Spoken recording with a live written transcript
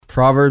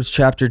Proverbs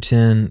chapter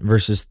 10,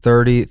 verses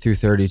 30 through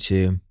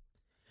 32.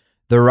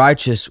 The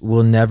righteous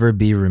will never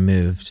be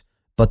removed,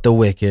 but the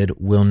wicked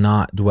will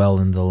not dwell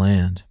in the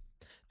land.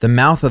 The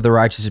mouth of the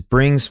righteous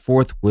brings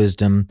forth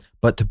wisdom,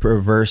 but the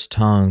perverse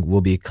tongue will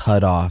be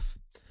cut off.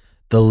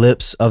 The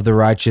lips of the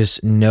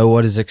righteous know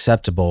what is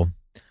acceptable,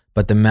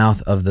 but the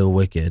mouth of the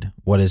wicked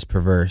what is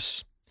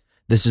perverse.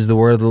 This is the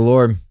word of the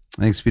Lord.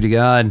 Thanks be to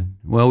God.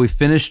 Well, we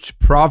finished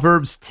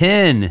Proverbs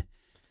 10. Here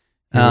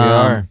we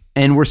are.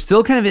 And we're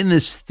still kind of in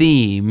this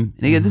theme.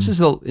 And again, this is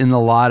in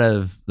a lot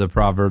of the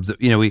Proverbs.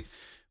 You know, we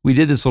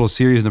did this little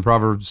series in the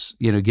Proverbs,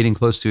 you know, getting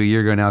close to a year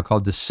ago now,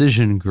 called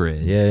Decision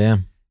Grid. Yeah.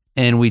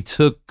 And we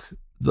took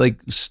like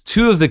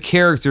two of the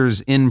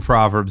characters in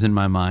Proverbs in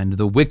my mind,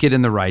 the wicked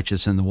and the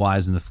righteous, and the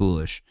wise and the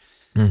foolish.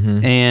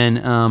 Mm-hmm.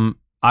 And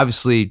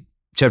obviously,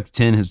 chapter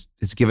 10 has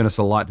given us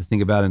a lot to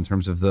think about in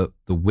terms of the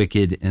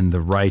wicked and the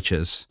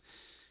righteous,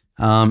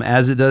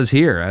 as it does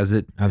here, as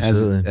it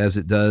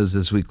does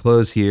as we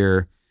close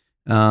here.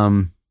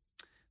 The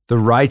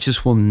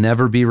righteous will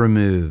never be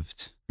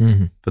removed,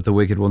 but the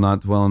wicked will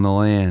not dwell in the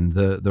land.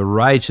 The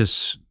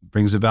righteous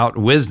brings about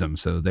wisdom,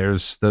 so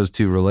there's those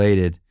two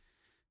related.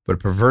 But a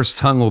perverse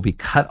tongue will be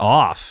cut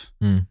off,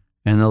 and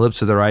the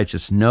lips of the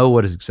righteous know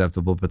what is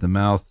acceptable, but the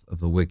mouth of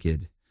the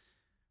wicked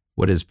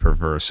what is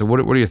perverse. So what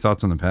are your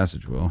thoughts on the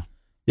passage, Will?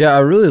 Yeah, I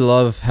really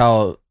love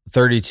how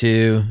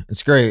 32,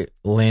 it's a great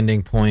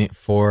landing point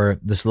for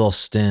this little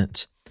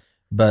stint.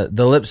 But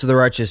the lips of the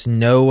righteous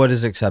know what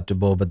is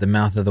acceptable, but the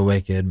mouth of the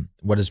wicked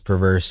what is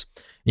perverse.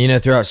 You know,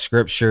 throughout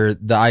Scripture,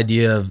 the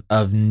idea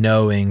of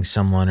knowing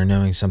someone or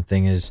knowing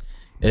something is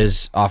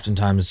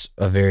oftentimes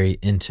a very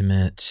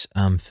intimate,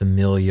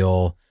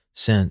 familial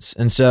sense.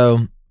 And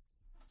so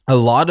a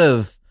lot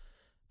of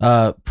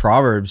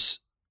Proverbs,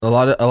 a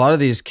lot of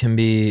these can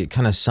be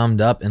kind of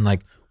summed up in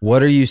like,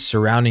 what are you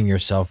surrounding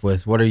yourself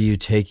with? What are you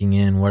taking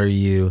in? What are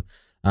you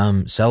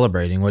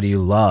celebrating? What do you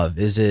love?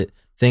 Is it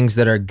things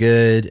that are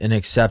good and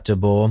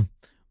acceptable,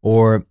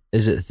 or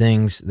is it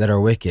things that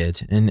are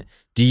wicked? And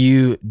do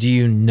you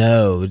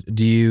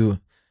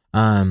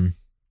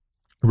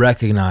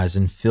recognize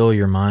and fill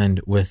your mind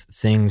with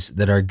things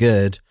that are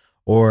good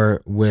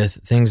or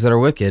with things that are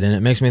wicked? And it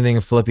makes me think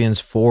of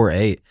Philippians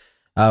 4:8,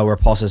 where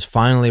Paul says,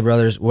 "Finally,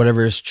 brothers,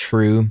 whatever is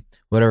true,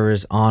 whatever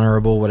is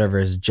honorable, whatever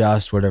is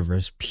just, whatever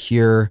is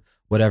pure,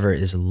 whatever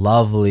is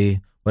lovely,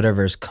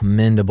 whatever is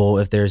commendable,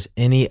 if there's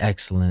any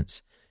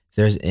excellence, if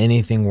there's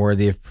anything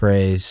worthy of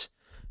praise,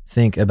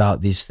 think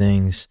about these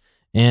things."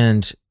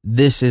 And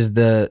this is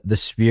the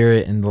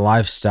spirit and the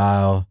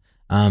lifestyle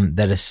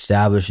that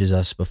establishes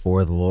us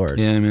before the Lord.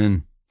 Yeah,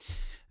 amen.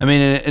 I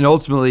mean, and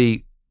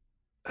ultimately,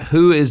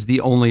 who is the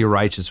only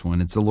righteous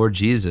one? It's the Lord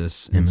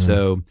Jesus. And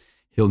so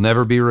he'll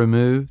never be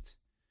removed.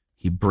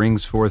 He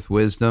brings forth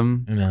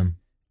wisdom. Amen.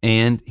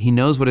 And he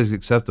knows what is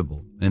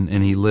acceptable, and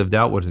he lived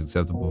out what is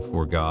acceptable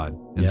for God.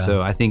 And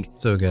so I think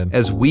so good.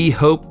 As we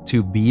hope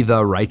to be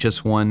the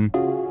righteous one,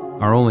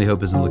 our only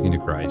hope is in looking to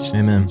Christ.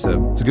 Amen.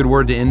 So it's a good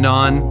word to end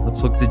on.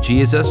 Let's look to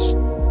Jesus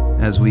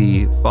as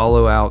we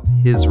follow out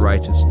his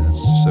righteousness.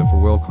 So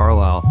for Will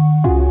Carlisle,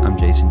 I'm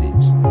Jason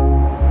Dees.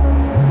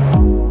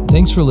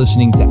 Thanks for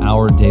listening to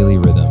Our Daily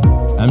Rhythm.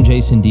 I'm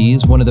Jason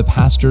Dees, one of the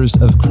pastors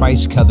of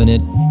Christ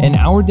Covenant, and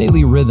Our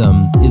Daily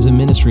Rhythm is a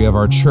ministry of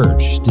our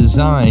church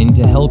designed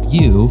to help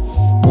you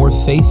more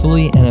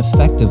faithfully and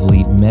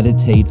effectively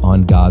meditate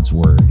on God's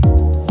Word.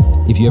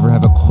 If you ever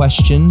have a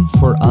question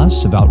for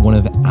us about one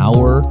of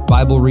our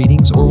Bible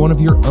readings or one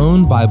of your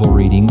own Bible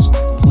readings,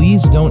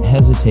 please don't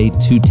hesitate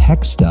to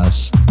text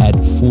us at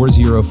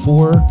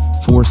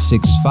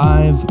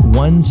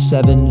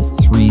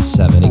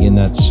 404-465-1737. Again,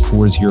 that's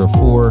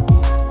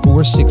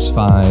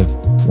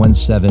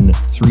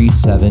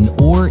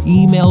 404-465-1737, or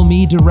email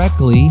me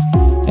directly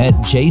at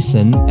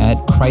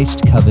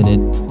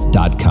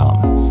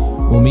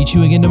jason@christcovenant.com. We'll meet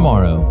you again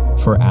tomorrow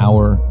for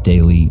Our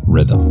Daily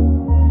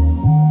Rhythm.